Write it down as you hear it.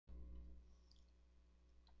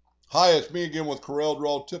Hi, it's me again with Corel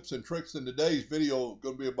Draw Tips and Tricks. In today's video, it's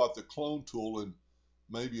going to be about the clone tool and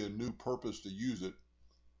maybe a new purpose to use it.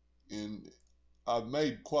 And I've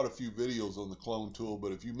made quite a few videos on the clone tool,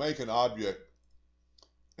 but if you make an object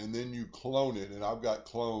and then you clone it, and I've got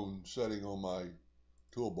clone setting on my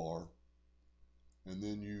toolbar, and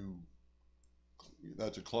then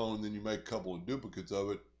that's a clone, then you make a couple of duplicates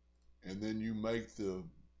of it, and then you make the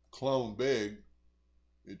clone big,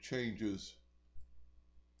 it changes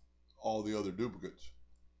all the other duplicates.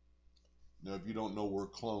 Now, if you don't know where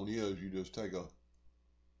clone is, you just take a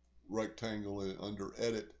rectangle under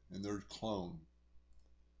edit and there's clone.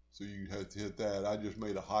 So you have to hit that. I just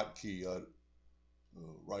made a hotkey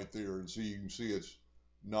right there, and see, you can see it's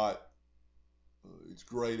not, it's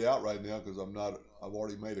grayed out right now because I've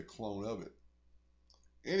already made a clone of it.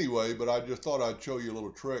 Anyway, but I just thought I'd show you a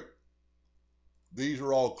little trick. These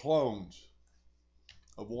are all clones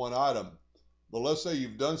of one item. But let's say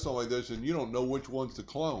you've done something like this and you don't know which one's to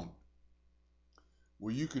clone.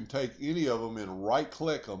 Well, you can take any of them and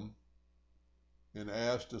right-click them and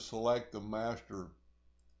ask to select the master,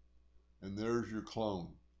 and there's your clone.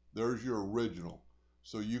 There's your original.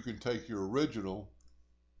 So you can take your original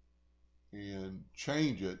and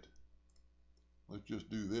change it. Let's just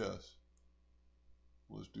do this.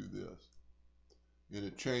 Let's do this. And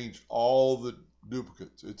it changed all the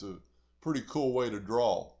duplicates. It's a pretty cool way to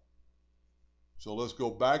draw. So let's go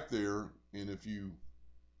back there, and if you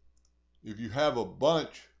have a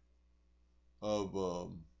bunch of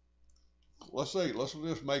let's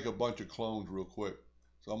just make a bunch of clones real quick.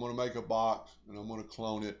 So I'm going to make a box and I'm going to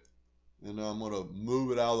clone it, and I'm going to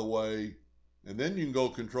move it out of the way, and then you can go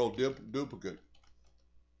control duplicate.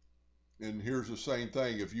 And here's the same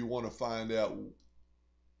thing. If you want to find out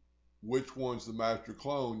which one's the master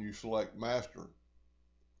clone, you select master,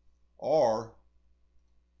 or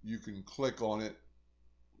you can click on it,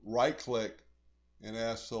 right click, and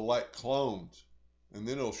ask select clones, and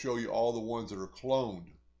then it'll show you all the ones that are cloned.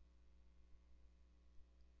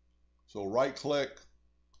 So right click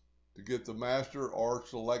to get the master, or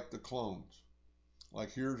select the clones.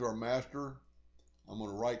 Like here's our master. I'm going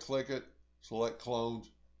to right click it, select clones,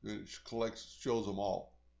 and it shows them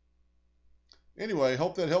all. Anyway,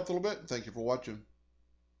 hope that helped a little bit. Thank you for watching.